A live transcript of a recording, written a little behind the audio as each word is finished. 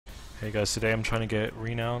Hey guys, today I'm trying to get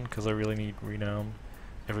renown because I really need renown.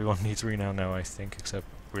 Everyone needs renown now, I think, except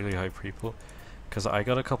really high people. Because I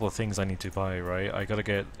got a couple of things I need to buy, right? I gotta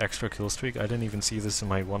get extra kill streak. I didn't even see this in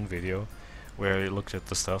my one video where I looked at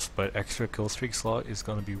the stuff, but extra kill streak slot is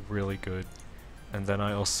gonna be really good. And then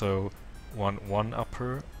I also want one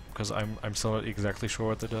upper because I'm still not exactly sure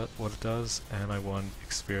what it does, and I want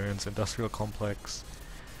experience industrial complex,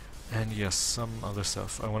 and yes, some other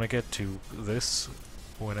stuff. I want to get to this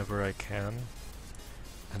whenever I can,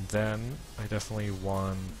 and then I definitely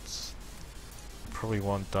probably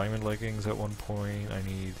want diamond leggings at one point.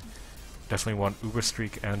 Definitely want Uber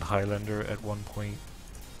Streak and Highlander at one point.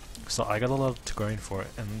 So I got a lot to grind for,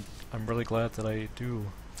 and I'm really glad that I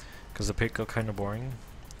do, because the pick got kind of boring.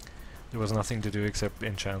 There was nothing to do except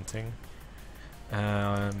enchanting,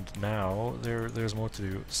 and now there's more to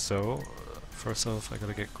do. So first off, I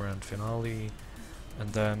gotta get Grand Finale,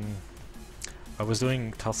 and then I was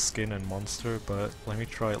doing Tough Skin and Monster, but let me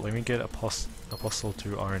get Apostle to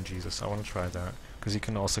RNGesus. I want to try that, because you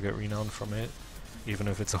can also get Renown from it, even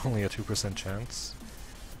if it's only a 2% chance,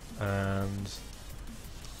 and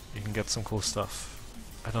you can get some cool stuff.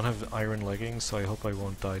 I don't have iron leggings, so I hope I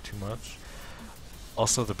won't die too much.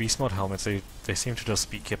 Also, the Beast Mode helmets, they seem to just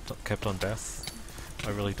be kept on death. I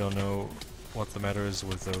really don't know what the matter is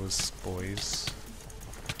with those boys.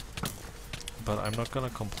 But I'm not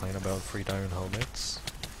gonna complain about free diamond helmets.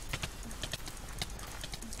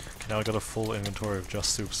 Okay, now I got a full inventory of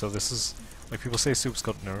just soup, so this is... like, people say soups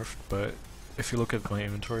got nerfed, but if you look at my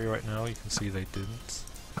inventory right now, you can see they didn't.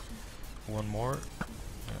 One more.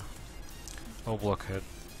 Yeah. Oh, Blockhead.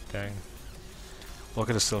 Dang.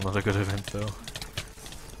 Blockhead is still not a good event, though.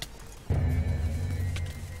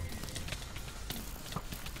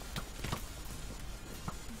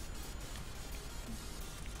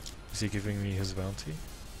 Is he giving me his bounty?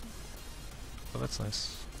 Oh, that's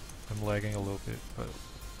nice. I'm lagging a little bit, but...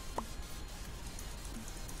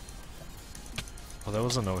 oh, that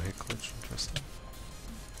was a no-hit glitch. Interesting.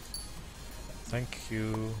 Thank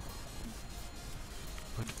you.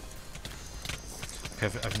 Okay,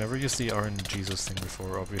 I've never used the RNGesus thing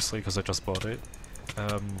before, obviously, because I just bought it.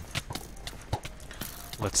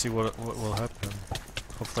 Let's see what will happen.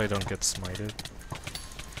 Hopefully I don't get smited.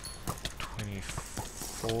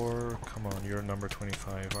 24, come on, you're number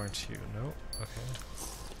 25, aren't you? No? Okay.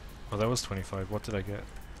 Oh, that was 25, what did I get?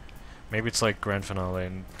 Maybe it's like Grand Finale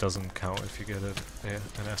and doesn't count if you get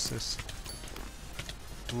an assist.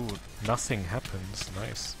 Ooh, nothing happens,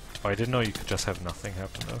 nice. Oh, I didn't know you could just have nothing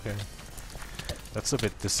happen, okay. That's a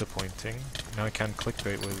bit disappointing. Now I can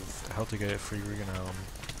clickbait with how to get free renown.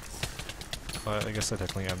 I guess I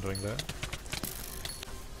technically am doing that.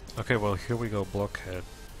 Okay, well here we go, Blockhead.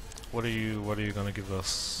 What are you gonna give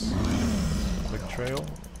us? Quick trail?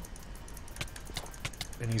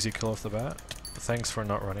 An easy kill off the bat? Thanks for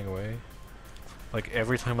not running away. Like,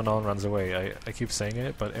 every time a non runs away, I keep saying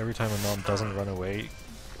it, but every time a non doesn't run away,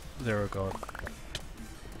 they're a god.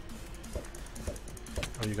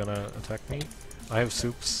 Are you gonna attack me? I have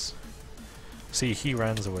soups. See, he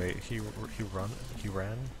ran away. He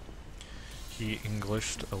ran. He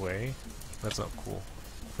Englished away. That's not cool.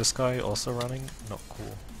 This guy also running? Not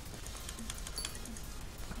cool.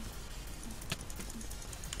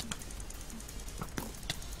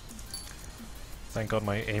 Thank God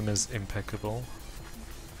my aim is impeccable.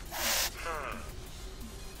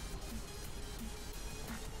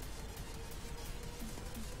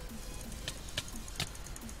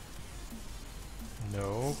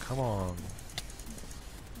 No, come on.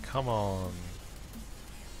 Come on.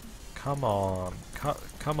 Come on.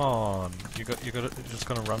 Come on. You're just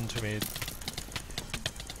gonna run to me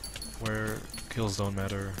where kills don't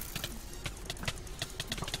matter.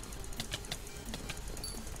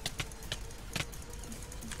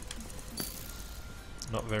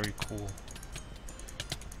 Not very cool.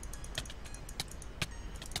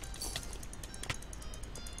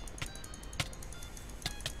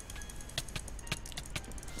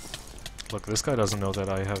 Look, this guy doesn't know that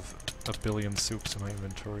I have a billion soups in my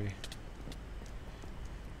inventory.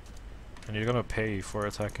 And you're gonna pay for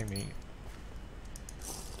attacking me.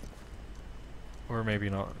 Or maybe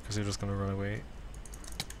not, because you're just gonna run away.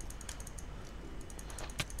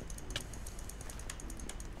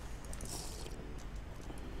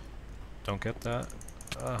 Don't get that?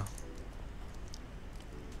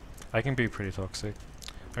 I can be pretty toxic.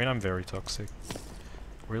 I mean, I'm very toxic.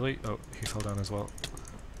 Really? Oh, he fell down as well.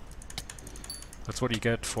 That's what you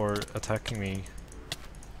get for attacking me.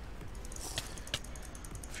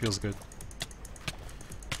 Feels good.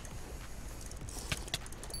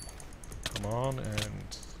 Come on,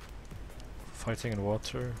 and fighting in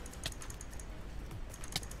water.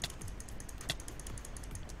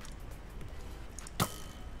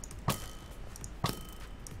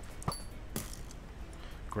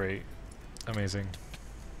 Great. Amazing.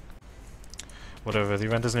 Whatever, the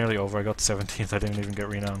event is nearly over. I got 17th, I didn't even get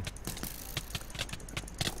renown.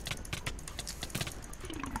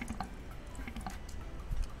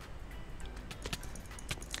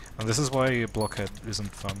 And this is why Blockhead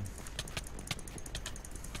isn't fun.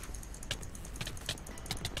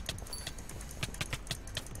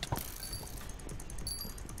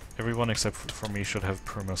 Everyone except for me should have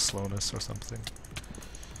perma slowness or something.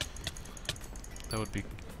 That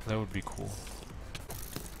would be cool.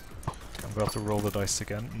 I'm about to roll the dice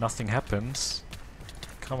again. Nothing happens.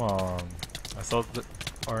 Come on. I thought that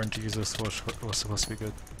RNGesus was supposed to be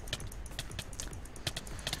good.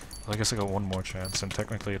 Well, I guess I got one more chance, and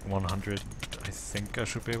technically at 100 I think I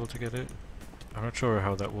should be able to get it. I'm not sure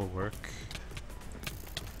how that will work.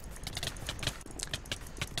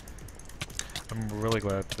 I'm really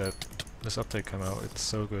glad that this update came out. It's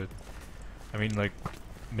so good. I mean, like,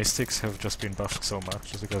 Mystics have just been buffed so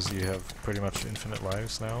much just because you have pretty much infinite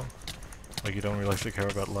lives now. Like, you don't really have to care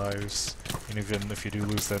about lives, and even if you do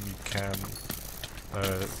lose them, you can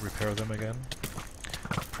repair them again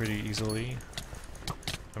pretty easily.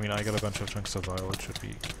 I mean, I got a bunch of chunks of violet, should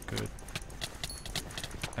be good.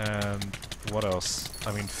 And what else?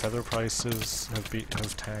 I mean, feather prices have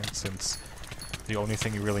tanked since the only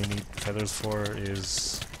thing you really need feathers for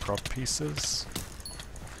is prop pieces.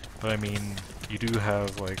 But I mean, you do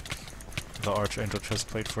have like the Archangel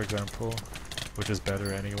chestplate, for example, which is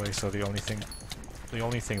better anyway. So the only thing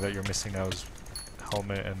that you're missing now is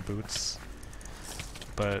helmet and boots.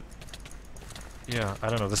 But yeah, I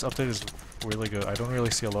don't know. This update is really good. I don't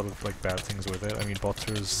really see a lot of like bad things with it. I mean,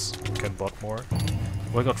 botters can bot more.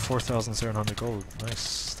 Well, I got 4,700 gold.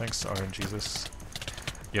 Nice. Thanks to RNGesus.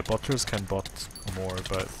 Yeah, botters can bot more,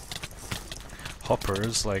 but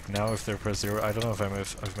hoppers, like now if they're press 0, I don't know if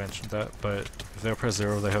I've mentioned that, but if they're press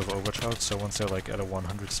 0 they have overcharge, so once they're like at a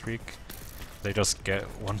 100 streak, they just get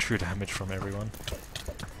 1 true damage from everyone.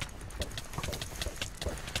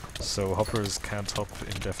 So hoppers can't hop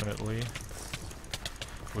indefinitely,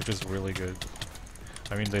 which is really good.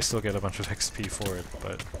 I mean, they still get a bunch of XP for it,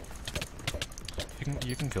 but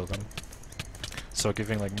you can kill them. So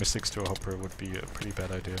giving like mystics to a hopper would be a pretty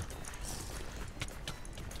bad idea.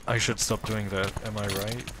 I should stop doing that, am I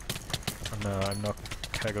right? No, I'm not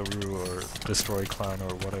Kaguru or Destroy Clan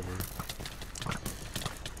or whatever.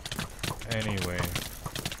 Anyway.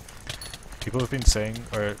 People have been saying,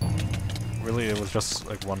 or really it was just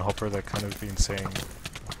like one hopper that kind of been saying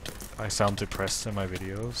I sound depressed in my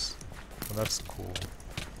videos. Well, that's cool.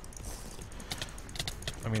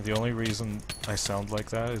 I mean, the only reason I sound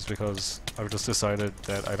like that is because I've just decided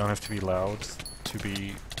that I don't have to be loud to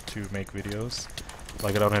make videos.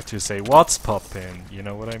 Like, I don't have to say, "What's poppin'?" You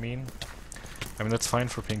know what I mean? I mean, that's fine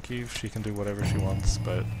for Pinky, she can do whatever she wants,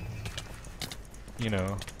 but, you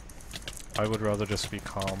know, I would rather just be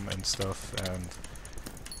calm and stuff and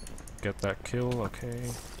get that kill,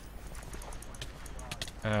 okay?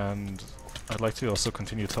 And I'd like to also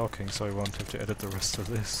continue talking, so I won't have to edit the rest of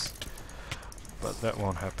this. But that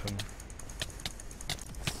won't happen.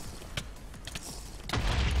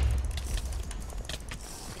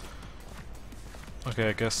 Okay,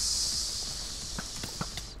 I guess...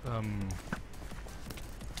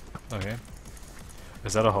 okay.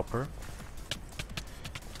 Is that a hopper?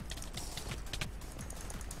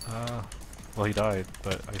 Well, he died,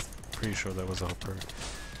 but I'm pretty sure that was a hopper.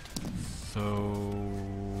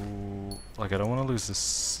 So... like, I don't want to lose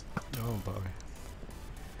this... oh boy.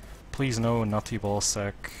 Please no, Nutty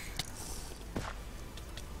Ballsack.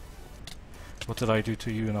 What did I do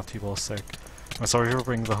to you, Nutty Ballsack? I'm sorry for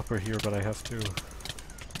bringing the hopper here, but I have to.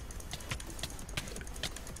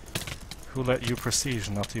 Who let you prestige,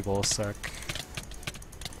 Nutty Ballsack?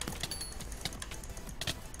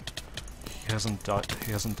 He hasn't died.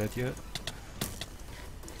 He hasn't dead yet.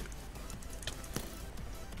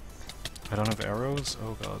 I don't have arrows?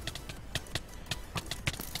 Oh god.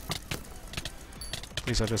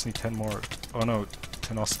 Please, I just need 10 more. Oh no,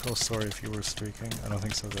 10 oscills, sorry if you were streaking. I don't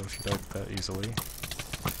think so though, if you died that easily.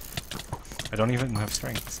 I don't even have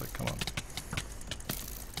strength, it's like, come on.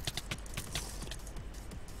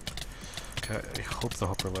 Okay, I hope the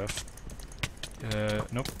hopper left.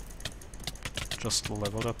 Nope. Just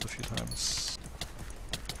leveled up a few times.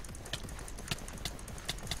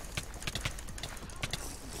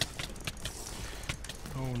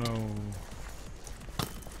 Oh no.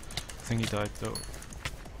 I think he died though.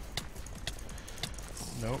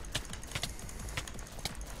 Nope.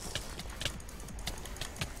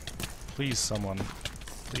 Please, someone.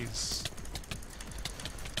 Please.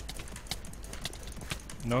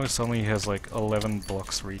 No, it only has like 11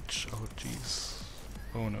 blocks reach. Oh jeez.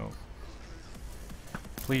 Oh no.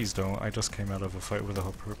 Please don't. I just came out of a fight with a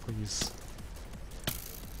hooper, please.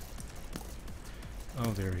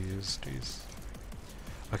 Oh, there he is. Jeez.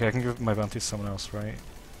 Okay, I can give my bounty to someone else, right?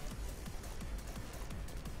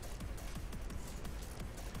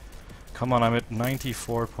 Come on, I'm at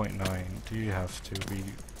 94.9. Do you have to be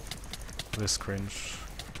this cringe?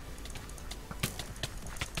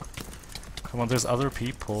 Come on, there's other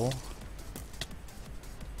people.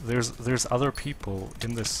 There's other people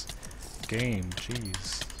in this game.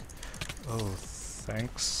 Jeez. Oh,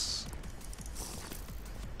 thanks.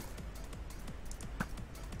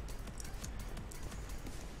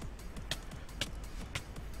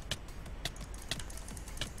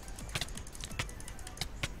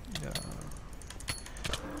 Yeah.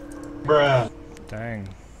 Bruh. Dang.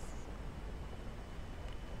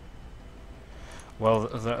 Well,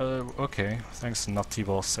 okay. Thanks, Nutty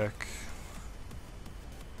Ballsec.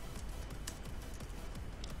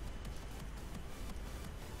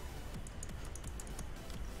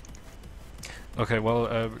 Okay,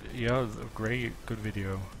 well, yeah, great, good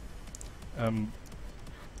video.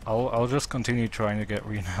 I'll just continue trying to get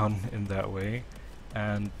renown in that way,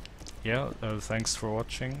 and yeah, thanks for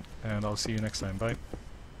watching, and I'll see you next time. Bye.